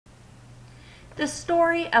The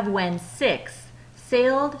Story of When Six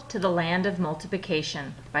Sailed to the Land of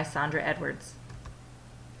Multiplication by Sandra Edwards.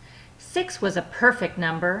 6 was a perfect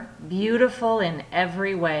number, beautiful in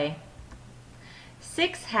every way.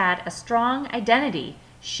 6 had a strong identity.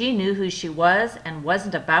 She knew who she was and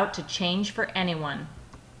wasn't about to change for anyone.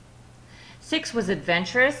 6 was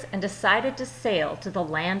adventurous and decided to sail to the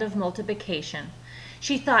land of multiplication.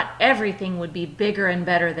 She thought everything would be bigger and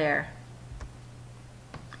better there.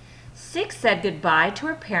 6 said goodbye to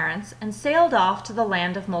her parents and sailed off to the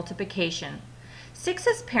land of multiplication.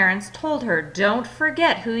 6's parents told her, "Don't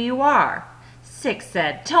forget who you are." 6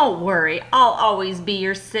 said, "Don't worry, I'll always be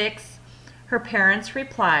your 6." Her parents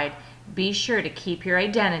replied, "Be sure to keep your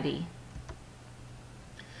identity."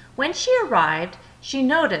 When she arrived, she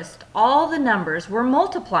noticed all the numbers were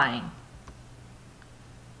multiplying.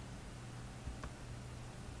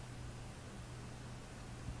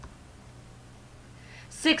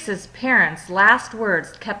 Six's parents' last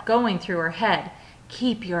words kept going through her head,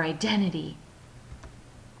 "Keep your identity."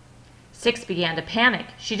 6 began to panic.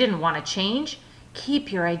 She didn't want to change.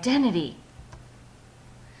 Keep your identity.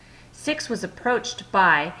 6 was approached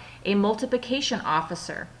by a multiplication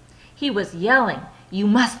officer. He was yelling, "You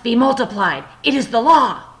must be multiplied. It is the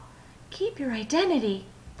law." Keep your identity.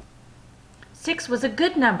 6 was a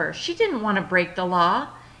good number. She didn't want to break the law.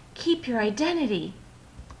 Keep your identity.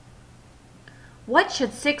 What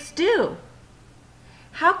should 6 do?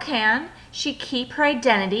 How can she keep her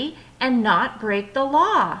identity and not break the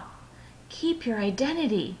law? Keep your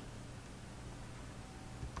identity.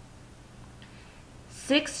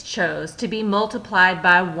 6 chose to be multiplied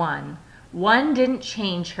by 1. 1 didn't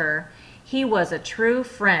change her. He was a true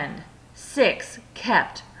friend. 6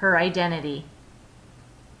 kept her identity.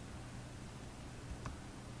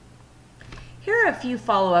 Here are a few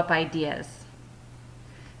follow-up ideas.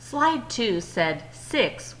 Slide 2 said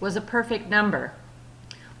 6 was a perfect number.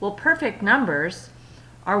 Well, perfect numbers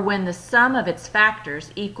are when the sum of its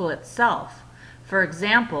factors equal itself. For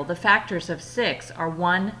example, the factors of 6 are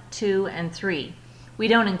 1, 2, and 3. We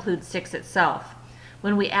don't include 6 itself.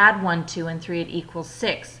 When we add 1, 2, and 3, it equals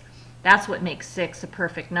 6. That's what makes 6 a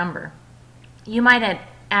perfect number. You might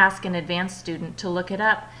ask an advanced student to look it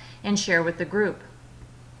up and share with the group.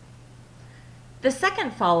 The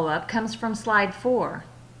second follow-up comes from slide 4.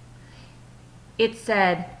 It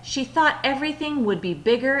said, she thought everything would be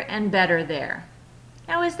bigger and better there.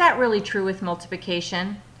 Now, is that really true with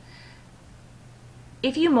multiplication?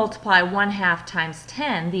 If you multiply 1/2 times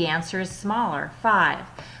 10, the answer is smaller, 5.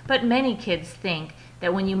 But many kids think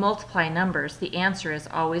that when you multiply numbers, the answer is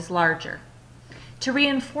always larger. To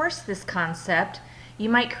reinforce this concept, you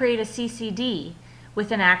might create a CCD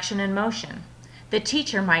with an action in motion. The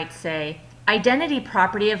teacher might say, "Identity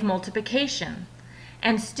property of multiplication."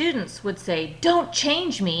 And students would say, "Don't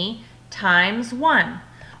change me," times 1.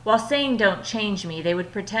 While saying "don't change me," they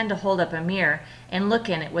would pretend to hold up a mirror and look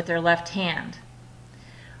in it with their left hand.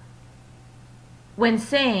 When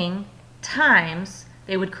saying times,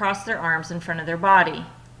 they would cross their arms in front of their body.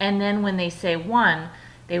 And then when they say 1,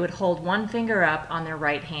 they would hold one finger up on their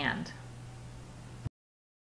right hand.